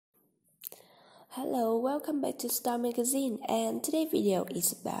Hello, welcome back to Star Magazine, and today's video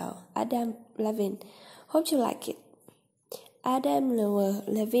is about Adam Levine. Hope you like it. Adam Noah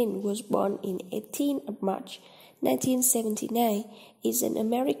Levine was born in 18th of March 1979. Is an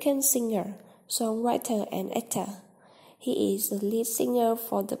American singer, songwriter, and actor. He is the lead singer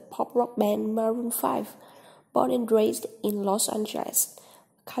for the pop rock band Maroon 5, born and raised in Los Angeles,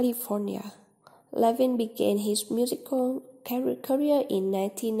 California. Levine began his musical career in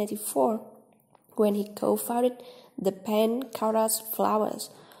 1994. When he co-founded the band Cara's Flowers,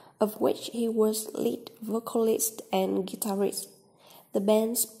 of which he was lead vocalist and guitarist. The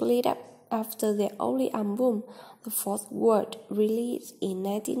band split up after their only album, The Fourth Word, released in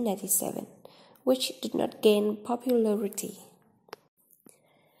 1997, which did not gain popularity.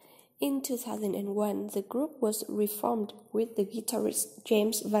 In 2001, the group was reformed with the guitarist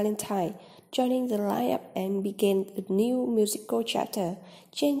James Valentine joining the lineup and began a new musical chapter,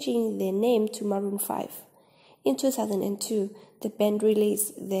 changing their name to Maroon 5. In 2002, the band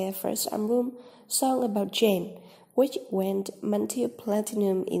released their first album, Song About Jane, which went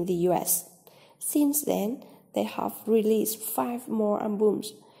multi-platinum in the US. Since then, they have released 5 more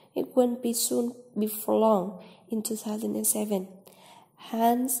albums. It won't be soon before long in 2007.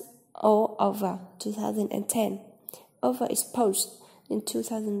 Hands All Over 2010, Overexposed in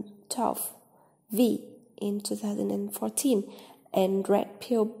 2012, V in 2014, and Red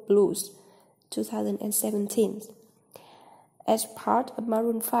Pill Blues 2017. As part of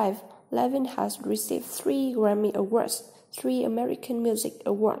Maroon 5, Levine has received 3 Grammy Awards, 3 American Music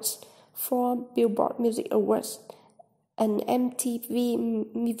Awards, 4 Billboard Music Awards, an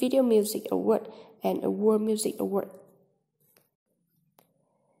MTV Video Music Award, and a World Music Award.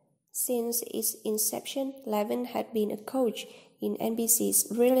 Since its inception, Levine had been a coach in NBC's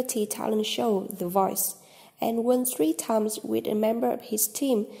reality talent show The Voice, and won 3 times with a member of his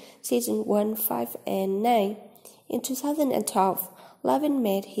team, season 1, 5, and 9. In 2012, Levine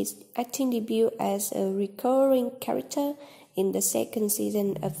made his acting debut as a recurring character in the second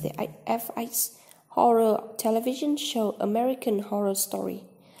season of the FX horror television show American Horror Story.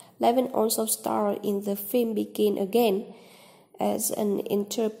 Levine also starred in the film Begin Again. As an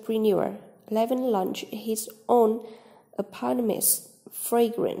entrepreneur, Levine launched his own eponymous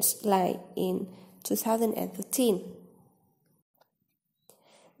fragrance line in 2013.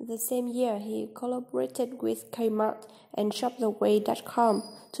 The same year, he collaborated with Kmart and ShopTheWay.com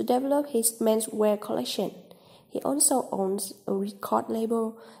to develop his menswear collection. He also owns a record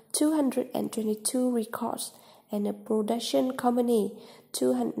label, 222 Records, and a production company,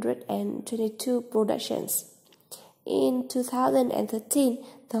 222 Productions. In 2013,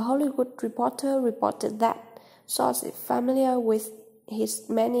 The Hollywood Reporter reported that sources familiar with his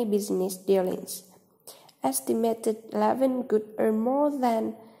many business dealings estimated Levine could earn more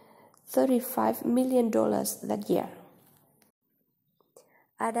than $35 million that year.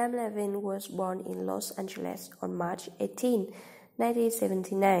 Adam Levine was born in Los Angeles on March 18,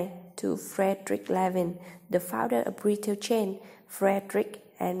 1979, to Frederick Levine, the founder of retail chain Frederick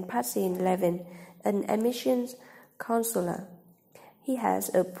and Patsy Levine, an admissions counselor. He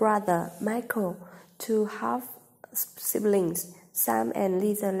has a brother, Michael, 2 half-siblings, Sam and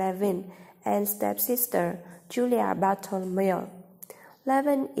Lisa Levine, and stepsister, Julia Bartholomew.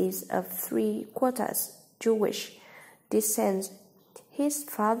 Levine is of 3/4 Jewish descent. His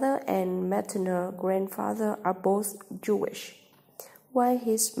father and maternal grandfather are both Jewish, while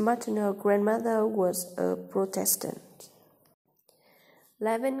his maternal grandmother was a Protestant.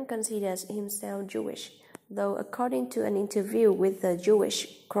 Levine considers himself Jewish, though according to an interview with the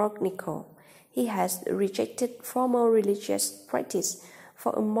Jewish Chronicle, he has rejected formal religious practice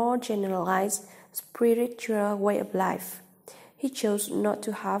for a more generalized spiritual way of life. He chose not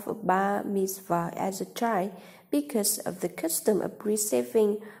to have a bar mitzvah as a child because of the custom of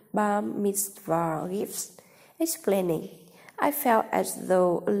receiving bar mitzvah gifts, explaining, "I felt as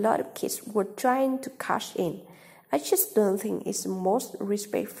though a lot of kids were trying to cash in. I just don't think it's the most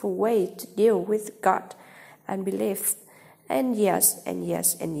respectful way to deal with God and beliefs, and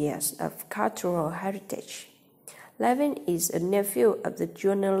years of cultural heritage." Levine is a nephew of the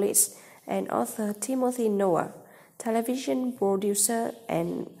journalist and author Timothy Noah, television producer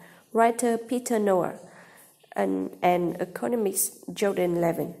and writer Peter Noah, and economist Jordan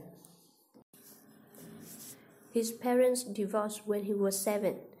Levine. His parents divorced when he was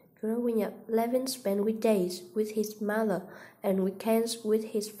 7. Growing up, Levine spent weekdays with his mother and weekends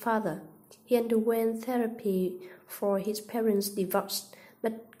with his father. He underwent therapy for his parents' divorce,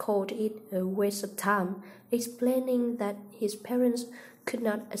 but called it a waste of time, explaining that his parents could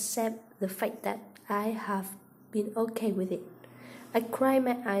not accept the fact that I have been okay with it. I cried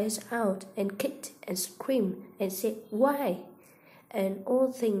my eyes out and kicked and screamed and said, "Why?" and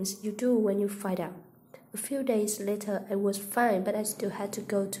all things you do when you find out. A few days later, I was fine, but I still had to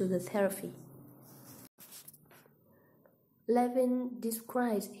go to the therapy. Levine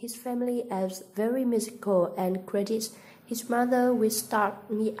describes his family as very musical and credits his mother with start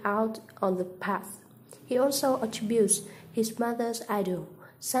me out on the path. He also attributes his mother's idol,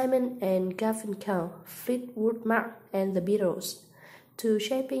 Simon and Garfunkel, Fleetwood Mac, and the Beatles, to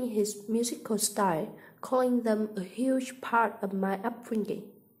shaping his musical style, calling them a huge part of my upbringing.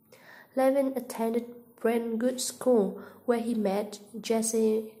 Levine attended Brentwood School, where he met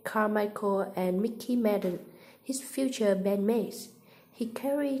Jesse Carmichael and Mickey Madden, his future bandmates. He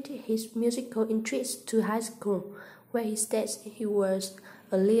carried his musical interests to high school, where he states he was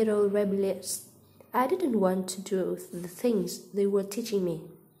a little rebellious. I didn't want to do the things they were teaching me,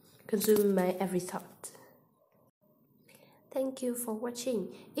 consume my every thought. Thank you for watching.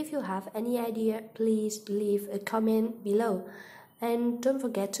 If you have any idea, please leave a comment below. And don't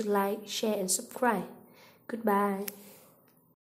forget to like, share and subscribe. Goodbye.